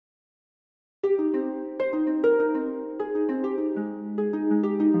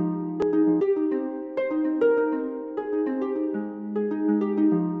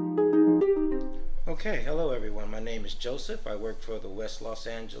name is Joseph. I work for the West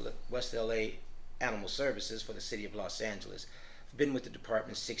LA Animal Services for the City of Los Angeles. I've been with the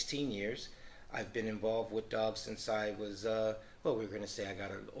department 16 years. I've been involved with dogs since I was, well, we're going to say I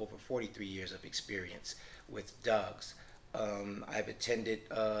got over 43 years of experience with dogs. I've attended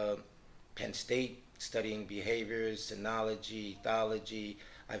Penn State studying behaviors, sinology, ethology.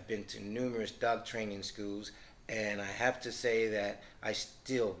 I've been to numerous dog training schools, and I have to say that I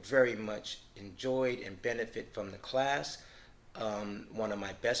still very much enjoyed and benefit from the class. One of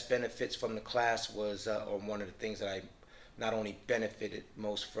my best benefits from the class was, or one of the things that I not only benefited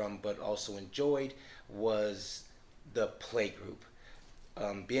most from but also enjoyed, was the play group.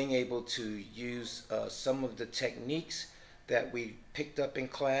 Being able to use some of the techniques that we picked up in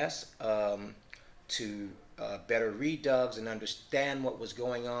class to better read dogs and understand what was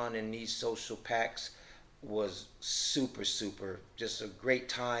going on in these social packs was super, just a great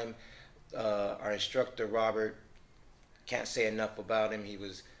time. Our instructor, Robert, can't say enough about him. He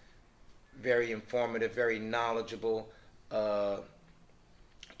was very informative, very knowledgeable,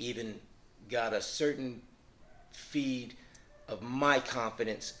 even got a certain feed of my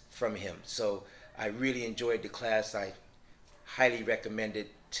confidence from him. So I really enjoyed the class. I highly recommend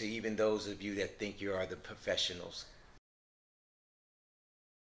it to even those of you that think you are the professionals.